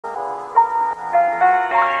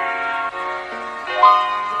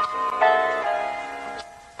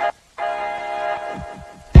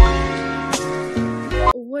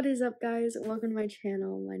is up, guys? Welcome to my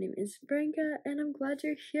channel. My name is Franka and I'm glad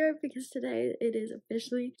you're here because today it is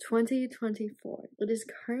officially 2024. It is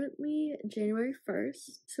currently January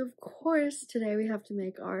 1st, so of course today we have to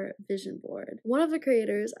make our vision board. One of the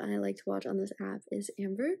creators I like to watch on this app is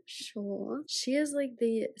Amber Scholl. She is like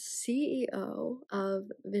the CEO of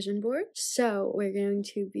vision board, so we're going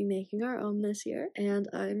to be making our own this year and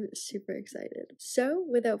I'm super excited. So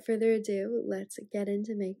without further ado, let's get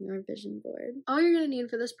into making our vision board. All you're gonna need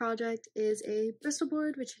for this project is a Bristol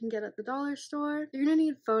board, which you can get at the dollar store. You're gonna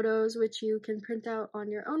need photos, which you can print out on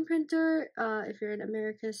your own printer if you're in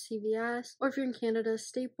America, CVS, or if you're in Canada,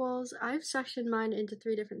 Staples. I've sectioned mine into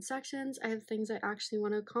 3 different sections. I have things I actually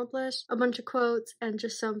want to accomplish, a bunch of quotes, and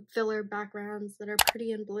just some filler backgrounds that are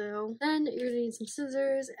pretty in blue. Then you're gonna need some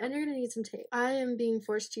scissors, and you're gonna need some tape. I am being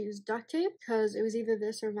forced to use duct tape because it was either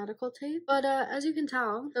this or medical tape, but as you can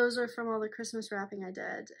tell, those are from all the Christmas wrapping I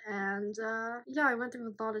did, and yeah, I went through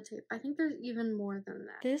a lot of tape. I think there's even more than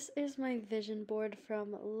that. This is my vision board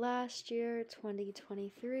from last year,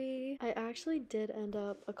 2023. I actually did end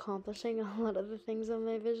up accomplishing a lot of the things on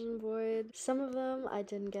my vision board. Some of them I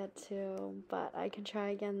didn't get to, but I can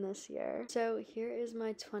try again this year. So here is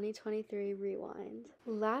my 2023 rewind.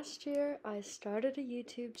 Last year, I started a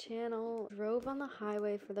YouTube channel, drove on the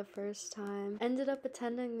highway for the first time, ended up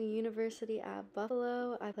attending the university at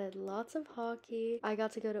Buffalo. I played lots of hockey. I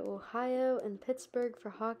got to go to Ohio and Pittsburgh for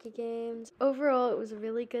hockey games. Overall, it was a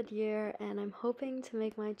really good year, and I'm hoping to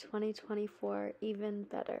make my 2024 even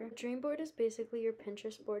better. Dream board is basically your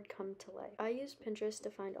Pinterest board come to life. I use Pinterest to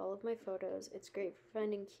find all of my photos. It's great for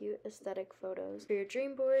finding cute aesthetic photos for your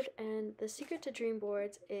dream board, and the secret to dream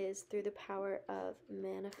boards is through the power of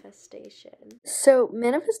manifestation. So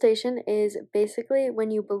manifestation is basically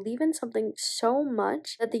when you believe in something so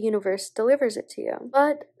much that the universe delivers it to you.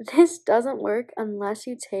 But this doesn't work unless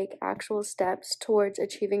you take actual steps towards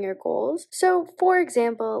achieving your goals. So for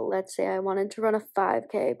example, let's say I wanted to run a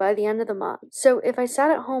 5K by the end of the month. So if I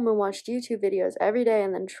sat at home and watched YouTube videos every day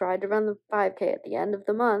and then tried to run the 5K at the end of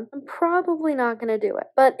the month, I'm probably not going to do it.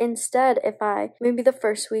 But instead, if I maybe the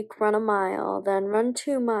first week run a mile, then run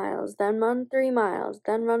 2 miles, then run 3 miles,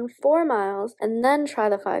 then run 4 miles, and then try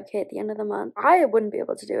the 5K at the end of the month, I wouldn't be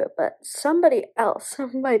able to do it, but somebody else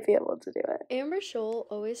might be able to do it. Amber Scholl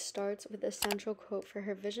always starts with a central quote for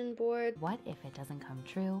her vision board. What if it doesn't come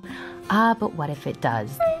true? But what if it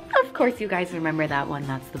does? Of course you guys remember that one.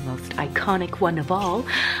 That's the most iconic one of all.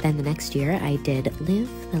 Then the next year I did Live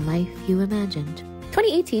the Life You Imagined.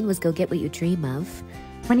 2018 was Go Get What You Dream Of.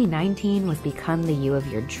 2019 was Become the You of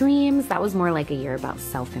Your Dreams. That was more like a year about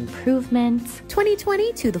self-improvement.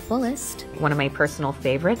 2020 To The Fullest. One of my personal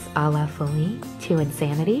favorites, A La Folie, To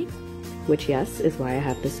Insanity. Which, yes, is why I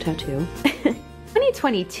have this tattoo.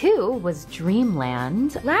 2022 was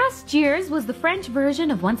Dreamland. Last year's was the French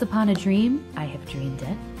version of Once Upon a Dream. I have dreamed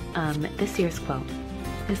it. This year's quote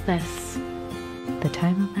is this: the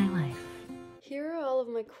time of my life. Here are all of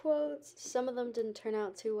my quotes. Some of them didn't turn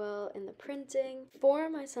out too well in the printing. For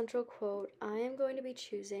my central quote, I am going to be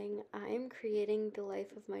choosing, I am creating the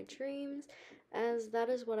life of my dreams, as that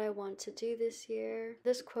is what I want to do this year.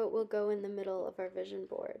 This quote will go in the middle of our vision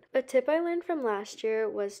board. A tip I learned from last year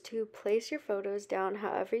was to place your photos down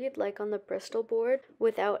however you'd like on the Bristol board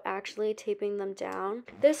without actually taping them down.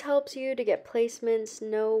 This helps you to get placements,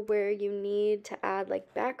 know where you need to add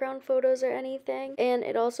like background photos or anything, and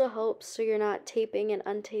it also helps so you're not taping and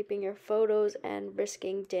untaping your photos and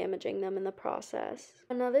risking damaging them in the process.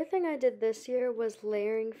 Another thing I did this year was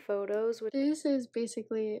layering photos. This is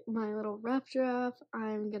basically my little rough draft.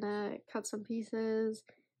 I'm gonna cut some pieces,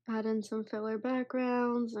 add in some filler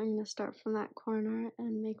backgrounds. I'm gonna start from that corner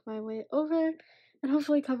and make my way over and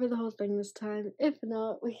hopefully cover the whole thing this time. If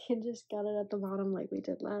not, we can just get it at the bottom like we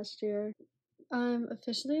did last year. I'm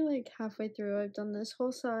officially like halfway through. I've done this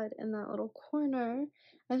whole side and that little corner.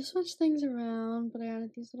 I've switched things around, but I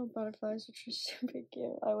added these little butterflies, which are super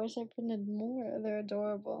cute. I wish I printed more. They're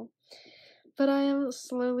adorable. But I am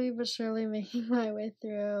slowly but surely making my way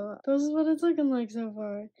through. This is what it's looking like so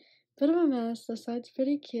far. Bit of a mess. The side's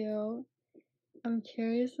pretty cute. I'm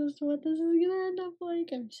curious as to what this is gonna end up like.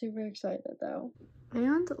 I'm super excited though.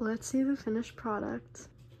 And let's see the finished product.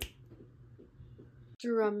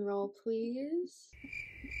 Drum roll, please.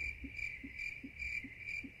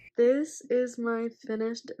 This is my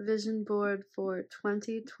finished vision board for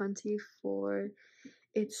 2024.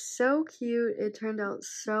 It's so cute. It turned out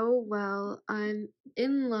so well. I'm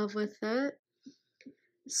in love with it.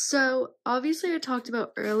 So obviously I talked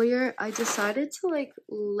about earlier, I decided to like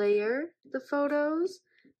layer the photos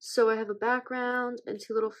So I have a background and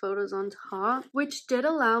 2 little photos on top, which did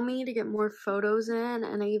allow me to get more photos in,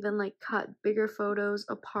 and I even like cut bigger photos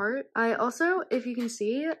apart. I also, if you can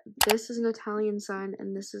see, this is an Italian sign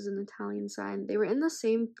and this is an Italian sign. They were in the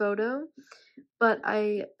same photo, but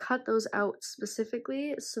I cut those out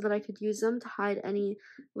specifically so that I could use them to hide any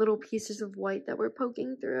little pieces of white that were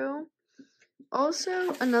poking through.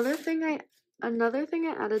 Also, another thing I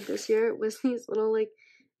added this year was these little like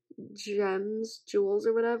jewels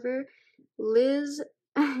or whatever. Liz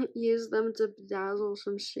used them to bedazzle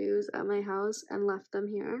some shoes at my house and left them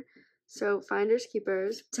here. So finders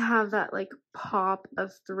keepers, to have that like pop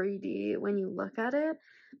of 3D when you look at it.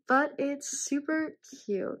 But it's super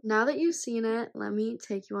cute. Now that you've seen it, let me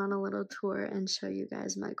take you on a little tour and show you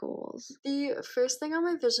guys my goals. The first thing on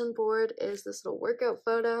my vision board is this little workout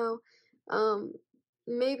photo.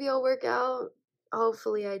 Maybe I'll work out.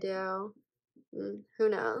 Hopefully I do. Who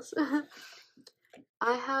knows?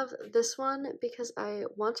 I have this one because I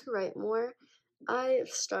want to write more. I've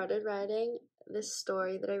started writing this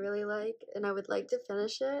story that I really like, and I would like to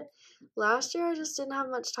finish it. Last year I just didn't have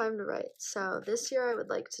much time to write, so this year I would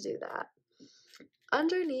like to do that.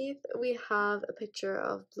 Underneath we have a picture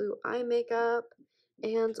of blue eye makeup,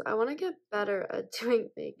 and I want to get better at doing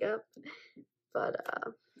makeup, but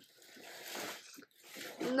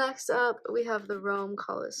next up we have the Rome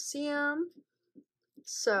Colosseum.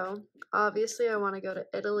 So obviously I want to go to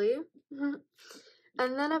Italy.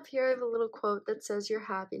 And then up here I have a little quote that says your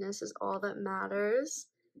happiness is all that matters.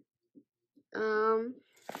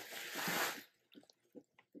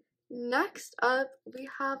 Next up we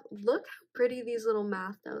have, look how pretty these little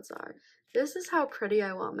math notes are. This is how pretty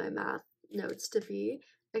I want my math notes to be,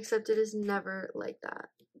 except it is never like that.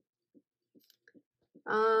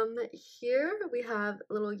 Here we have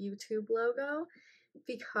a little YouTube logo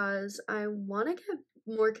because I want to get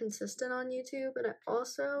more consistent on YouTube, and I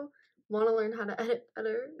also want to learn how to edit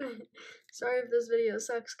better. Sorry if this video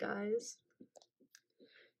sucks, guys.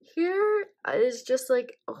 Here is just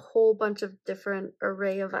like a whole bunch of different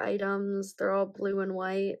array of items. They're all blue and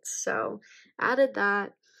white, so added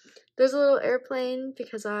that. There's a little airplane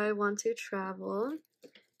because I want to travel.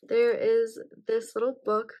 There is this little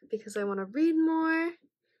book because I want to read more.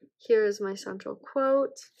 Here is my central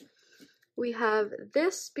quote. We have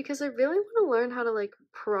this because I really want to learn how to like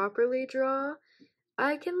properly draw.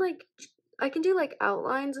 I can do like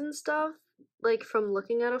outlines and stuff like from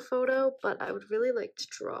looking at a photo, but I would really like to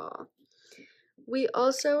draw. We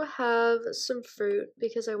also have some fruit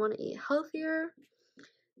because I want to eat healthier.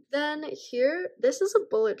 Then here, this is a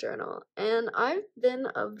bullet journal, and I've been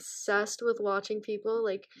obsessed with watching people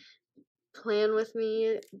like plan with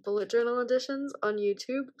me bullet journal editions on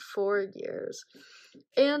YouTube for years.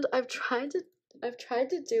 And I've tried to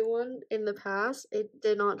do one in the past. It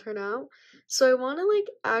did not turn out. So I want to like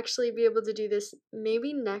actually be able to do this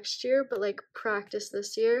maybe next year, but like practice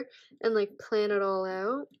this year and like plan it all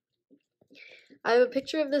out. I have a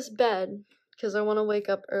picture of this bed because I want to wake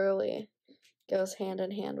up early. Goes hand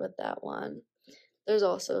in hand with that one. There's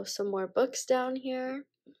also some more books down here.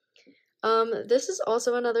 This is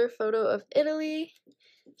also another photo of Italy.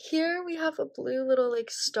 Here we have a blue little like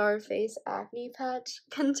star face acne patch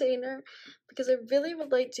container because I really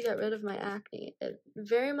would like to get rid of my acne. It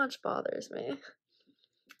very much bothers me.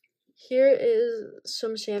 Here is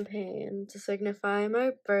some champagne to signify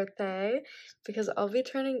my birthday because I'll be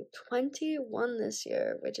turning 21 this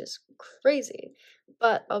year, which is crazy,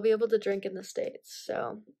 but I'll be able to drink in the States,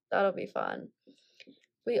 so that'll be fun.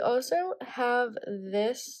 We also have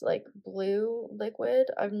this like blue liquid.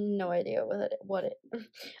 I have no idea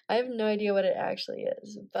I have no idea what it actually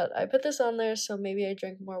is, but I put this on there so maybe I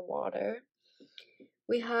drink more water.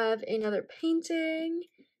 We have another painting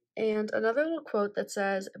and another little quote that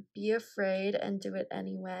says, "Be afraid and do it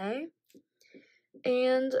anyway."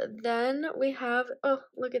 And then we have, oh,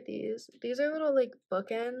 look at these. These are little like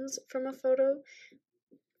bookends from a photo.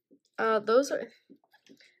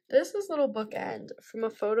 This is little bookend from a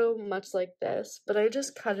photo much like this, but I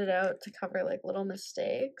just cut it out to cover like little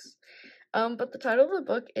mistakes. But the title of the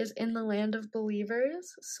book is In the Land of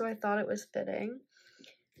Believers, so I thought it was fitting.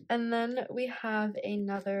 And then we have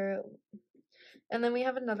another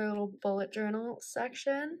little bullet journal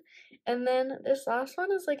section. And then this last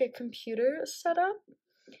one is like a computer setup.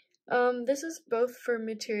 This is both for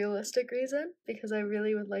materialistic reason, because I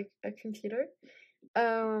really would like a computer.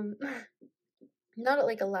 Not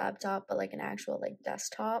like a laptop, but like an actual like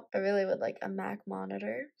desktop. I really would like a Mac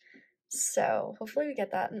monitor. So hopefully we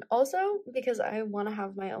get that. And also because I want to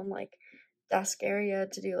have my own like desk area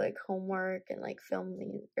to do like homework and like film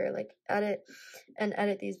these, or like edit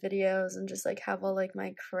these videos, and just like have all like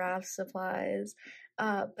my craft supplies.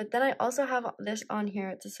 But then I also have this on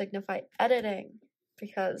here to signify editing,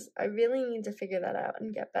 because I really need to figure that out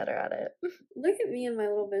and get better at it. Look at me and my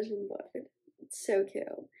little vision board. It's so cute.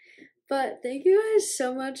 But thank you guys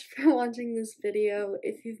so much for watching this video.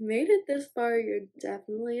 If you've made it this far, you're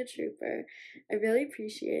definitely a trooper. I really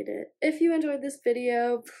appreciate it. If you enjoyed this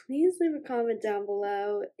video, please leave a comment down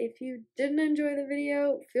below. If you didn't enjoy the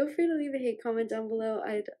video, feel free to leave a hate comment down below.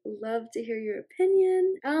 I'd love to hear your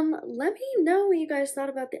opinion. Let me know what you guys thought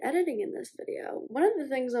about the editing in this video. One of the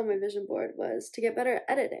things on my vision board was to get better at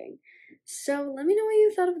editing. So let me know what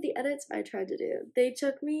you thought of the edits I tried to do. They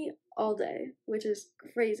took me all day, which is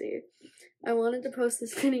crazy. I wanted to post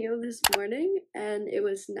this video this morning and it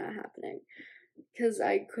was not happening because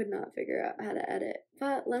I could not figure out how to edit.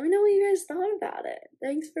 But let me know what you guys thought about it.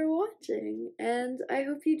 Thanks for watching, and I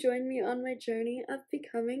hope you join me on my journey of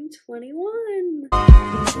becoming 21.